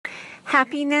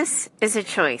Happiness is a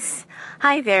choice.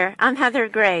 Hi there, I'm Heather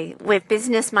Gray with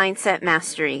Business Mindset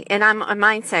Mastery, and I'm a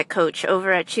mindset coach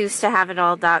over at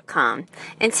ChooseToHaveItAll.com.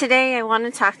 And today I want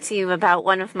to talk to you about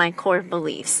one of my core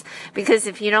beliefs, because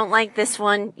if you don't like this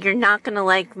one, you're not going to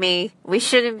like me, we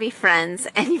shouldn't be friends,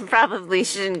 and you probably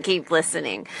shouldn't keep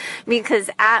listening. Because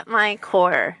at my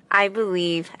core, I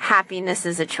believe happiness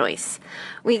is a choice.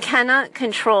 We cannot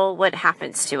control what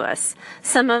happens to us.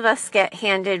 Some of us get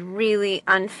handed really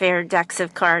unfair decks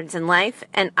of cards in life,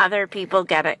 and other people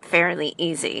get it fairly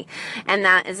easy. And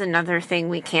that is another thing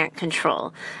we can't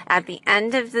control. At the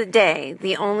end of the day,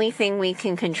 the only thing we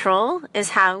can control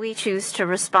is how we choose to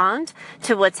respond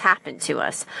to what's happened to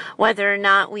us. Whether or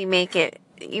not we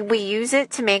use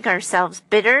it to make ourselves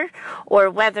bitter, or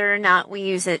whether or not we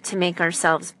use it to make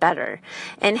ourselves better.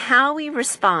 And how we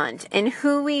respond and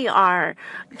who we are,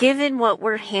 given what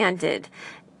we're handed,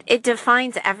 it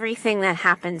defines everything that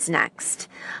happens next.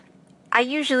 I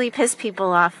usually piss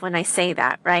people off when I say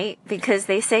that, right? Because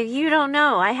they say, you don't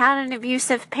know, I had an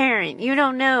abusive parent. You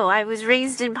don't know, I was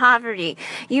raised in poverty.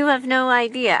 You have no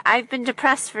idea. I've been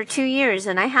depressed for 2 years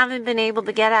and I haven't been able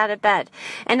to get out of bed.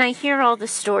 And I hear all the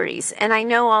stories and I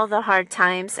know all the hard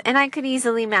times, and I could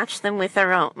easily match them with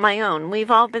my own.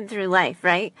 We've all been through life,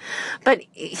 right? But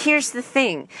here's the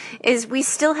thing, is we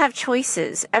still have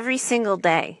choices every single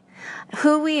day.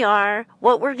 Who we are,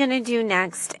 what we're going to do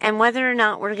next, and whether or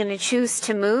not we're going to choose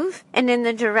to move, and in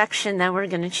the direction that we're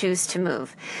going to choose to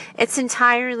move. It's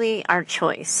entirely our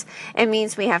choice. It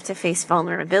means we have to face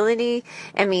vulnerability.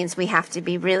 It means we have to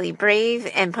be really brave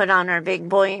and put on our big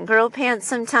boy and girl pants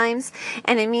sometimes.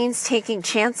 And it means taking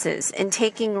chances and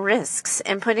taking risks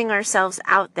and putting ourselves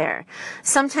out there.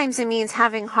 Sometimes it means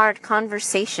having hard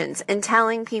conversations and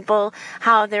telling people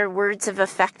how their words have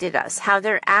affected us, how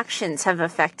their actions have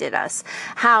affected us,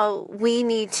 how we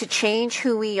need to change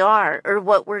who we are or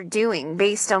what we're doing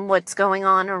based on what's going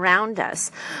on around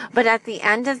us. But at the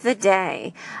end of the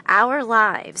day, our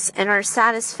lives and our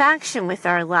satisfaction with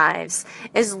our lives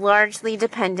is largely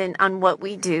dependent on what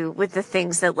we do with the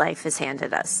things that life has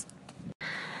handed us.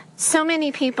 So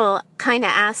many people kind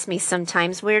of ask me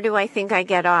sometimes, where do I think I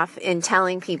get off in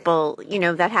telling people,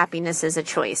 that happiness is a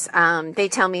choice? They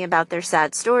tell me about their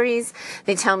sad stories,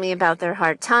 they tell me about their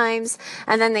hard times,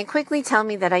 and then they quickly tell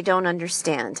me that I don't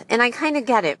understand. And I kind of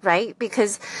get it, right?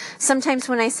 Because sometimes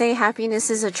when I say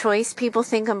happiness is a choice, people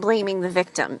think I'm blaming the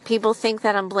victim. People think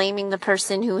that I'm blaming the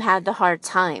person who had the hard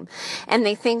time. And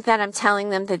they think that I'm telling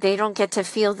them that they don't get to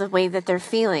feel the way that they're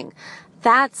feeling.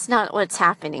 That's not what's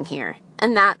happening here.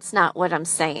 And that's not what I'm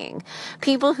saying.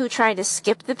 People who try to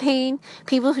skip the pain,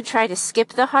 people who try to skip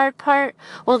the hard part,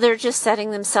 well, they're just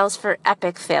setting themselves for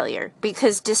epic failure,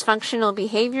 because dysfunctional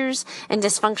behaviors and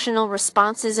dysfunctional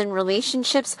responses in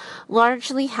relationships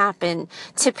largely happen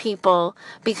to people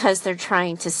because they're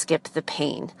trying to skip the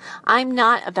pain. I'm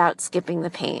not about skipping the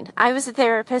pain. I was a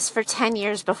therapist for 10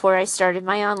 years before I started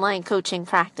my online coaching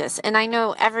practice, and I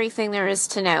know everything there is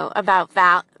to know about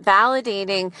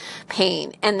validating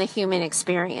pain and the human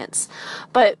experience.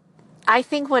 But I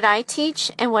think what I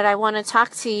teach and what I want to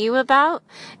talk to you about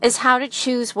is how to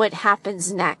choose what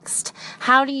happens next.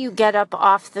 How do you get up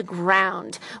off the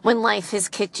ground when life has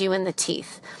kicked you in the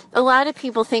teeth? A lot of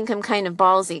people think I'm kind of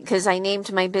ballsy because I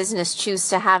named my business Choose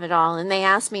to Have It All, and they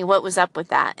asked me what was up with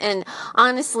that. And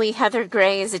honestly, Heather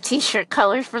Gray is a t-shirt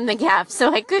color from The Gap,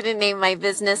 so I couldn't name my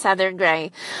business Heather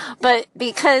Gray. But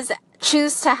because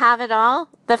choose to have it all,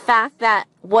 the fact that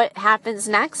what happens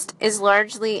next is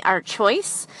largely our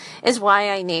choice, is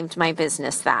why I named my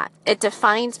business that. It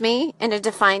defines me, and it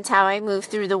defines how I move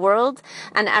through the world,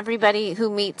 and everybody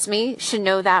who meets me should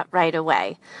know that right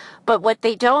away. But what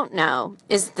they don't know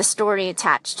is the story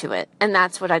attached to it, and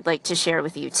that's what I'd like to share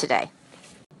with you today.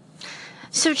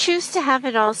 So Choose to Have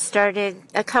It All started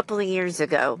a couple of years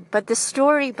ago, but the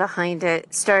story behind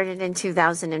it started in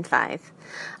 2005.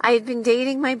 I had been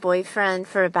dating my boyfriend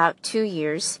for about 2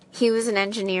 years. He was an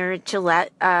engineer at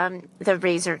Gillette, the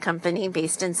razor company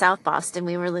based in South Boston.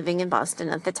 We were living in Boston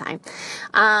at the time.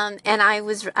 And I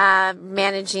was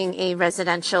managing a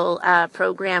residential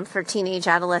program for teenage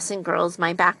adolescent girls.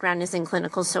 My background is in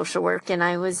clinical social work, and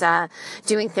I was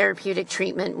doing therapeutic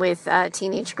treatment with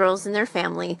teenage girls and their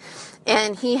family.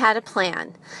 And he had a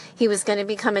plan. He was going to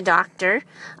become a doctor.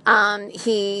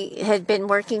 He had been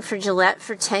working for Gillette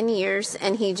for 10 years,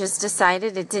 and he just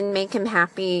decided it didn't make him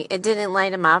happy. It didn't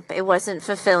light him up. It wasn't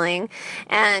fulfilling.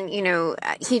 And,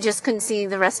 he just couldn't see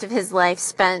the rest of his life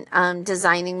spent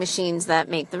designing machines that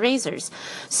make the razors.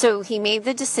 So he made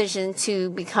the decision to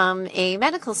become a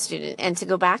medical student and to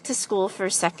go back to school for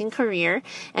a second career.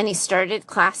 And he started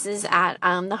classes at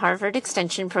the Harvard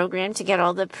Extension program to get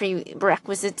all the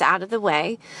prerequisites out of the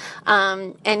way.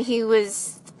 And he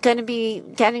was going to be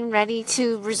getting ready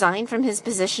to resign from his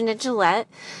position at Gillette,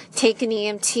 take an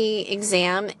EMT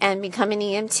exam, and become an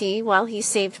EMT while he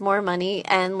saved more money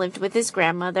and lived with his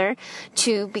grandmother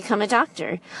to become a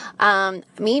doctor.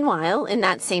 Meanwhile, in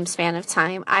that same span of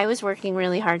time, I was working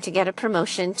really hard to get a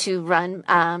promotion to run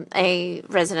a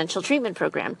residential treatment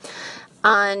program.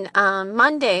 On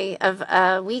Monday of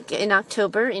a week in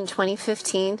October in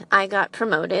 2015, I got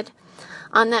promoted.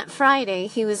 On that Friday,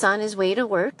 he was on his way to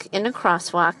work in a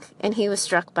crosswalk, and he was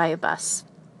struck by a bus.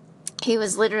 He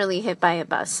was literally hit by a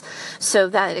bus. So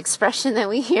that expression that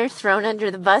we hear, thrown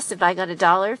under the bus, if I got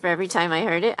 $1 for every time I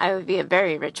heard it, I would be a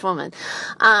very rich woman.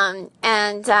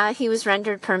 And he was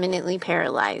rendered permanently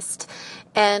paralyzed.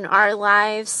 And our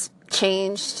lives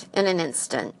changed in an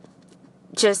instant.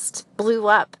 Just blew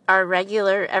up our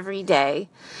regular everyday.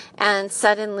 And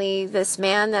suddenly this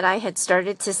man that I had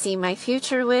started to see my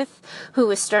future with, who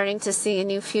was starting to see a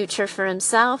new future for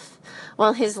himself,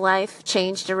 well, his life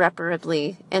changed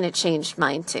irreparably, and it changed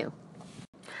mine too.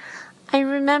 I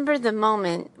remember the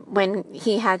moment when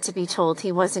he had to be told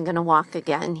he wasn't going to walk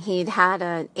again. He'd had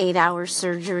an 8-hour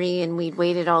surgery, and we'd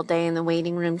waited all day in the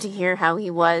waiting room to hear how he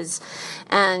was.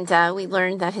 And we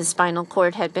learned that his spinal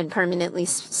cord had been permanently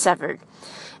severed.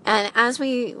 And as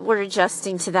we were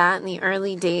adjusting to that in the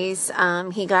early days,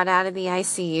 he got out of the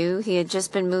ICU. He had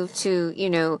just been moved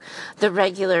to, the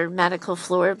regular medical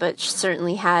floor, but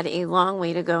certainly had a long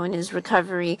way to go in his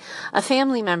recovery. A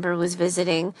family member was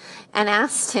visiting and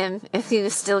asked him if he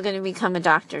was still going to become a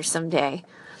doctor someday.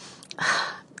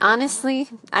 Honestly,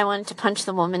 I wanted to punch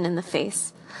the woman in the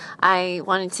face. I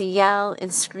wanted to yell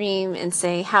and scream and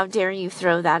say, how dare you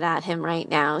throw that at him right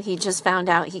now? He just found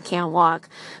out he can't walk.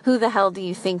 Who the hell do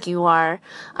you think you are?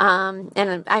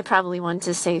 And I probably wanted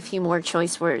to say a few more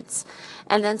choice words.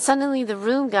 And then suddenly the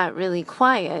room got really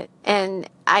quiet, and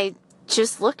I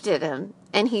just looked at him,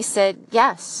 and he said,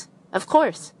 yes, of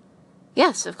course.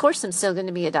 Yes, of course I'm still going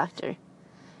to be a doctor.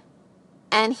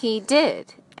 And he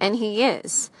did, and he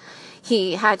is.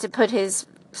 He had to put his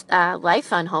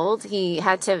life on hold. He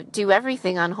had to do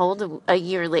everything on hold a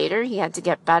year later. He had to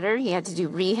get better. He had to do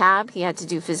rehab. He had to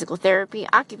do physical therapy,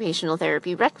 occupational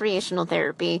therapy, recreational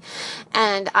therapy.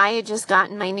 And I had just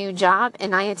gotten my new job,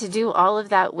 and I had to do all of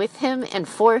that with him and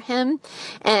for him.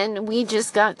 And we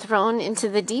just got thrown into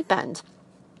the deep end.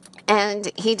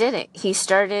 And he did it. He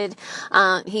started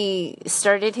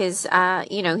his,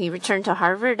 he returned to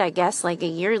Harvard, I guess, like a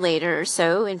year later or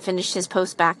so, and finished his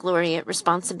post-baccalaureate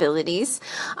responsibilities.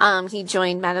 He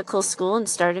joined medical school and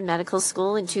started medical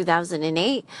school in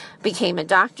 2008, became a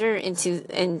doctor in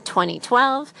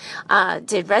 2012,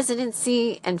 did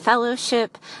residency and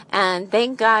fellowship, and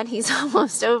thank God he's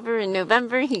almost over in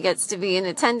November. He gets to be an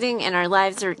attending, and our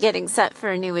lives are getting set for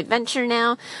a new adventure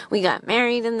now. We got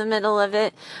married in the middle of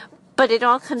it. But it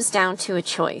all comes down to a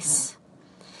choice.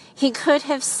 He could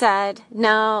have said,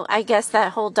 no, I guess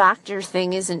that whole doctor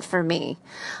thing isn't for me.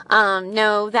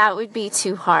 No, that would be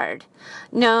too hard.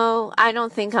 No, I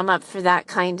don't think I'm up for that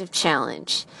kind of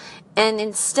challenge. And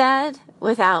instead,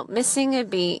 without missing a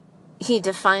beat, he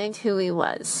defined who he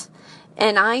was.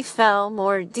 And I fell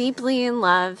more deeply in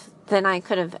love than I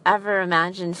could have ever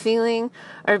imagined feeling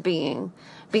or being,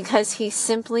 because he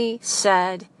simply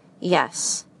said,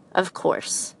 yes, of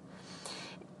course.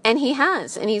 And he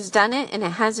has, and he's done it, and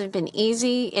it hasn't been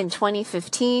easy. In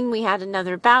 2015, we had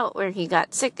another bout where he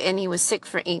got sick, and he was sick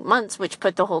for 8 months, which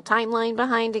put the whole timeline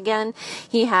behind again.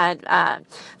 He had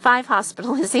 5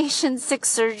 hospitalizations, 6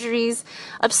 surgeries,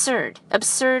 absurd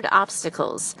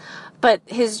obstacles. But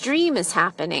his dream is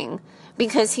happening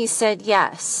because he said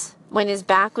yes. When his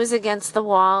back was against the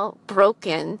wall,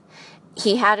 broken,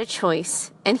 he had a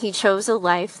choice, and he chose a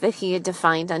life that he had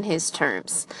defined on his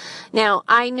terms. Now,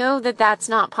 I know that that's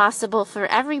not possible for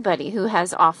everybody who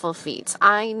has awful feet.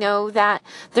 I know that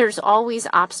there's always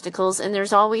obstacles, and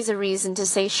there's always a reason to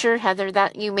say, sure, Heather,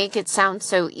 that you make it sound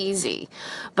so easy.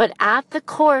 But at the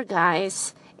core,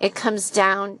 guys, it comes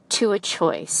down to a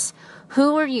choice.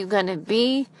 Who are you going to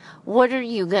be? What are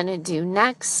you going to do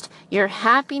next? Your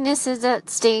happiness is at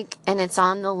stake, and it's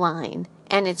on the line.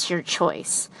 and it's your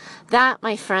choice. That,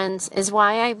 my friends, is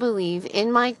why I believe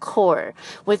in my core,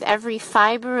 with every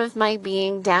fiber of my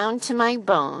being down to my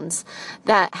bones,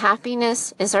 that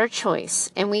happiness is our choice,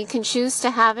 and we can choose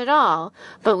to have it all,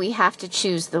 but we have to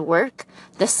choose the work,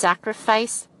 the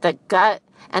sacrifice, the gut,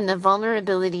 and the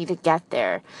vulnerability to get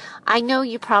there. I know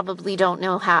you probably don't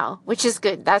know how, which is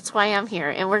good. That's why I'm here,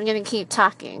 and we're going to keep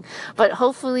talking. But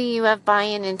hopefully you have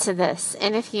buy-in into this.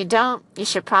 And if you don't, you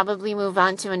should probably move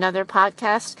on to another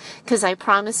podcast, because I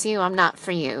promise you I'm not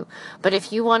for you. But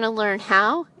if you want to learn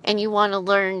how, and you want to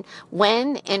learn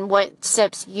when and what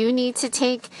steps you need to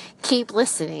take, keep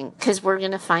listening, because we're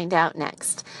going to find out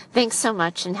next. Thanks so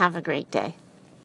much, and have a great day.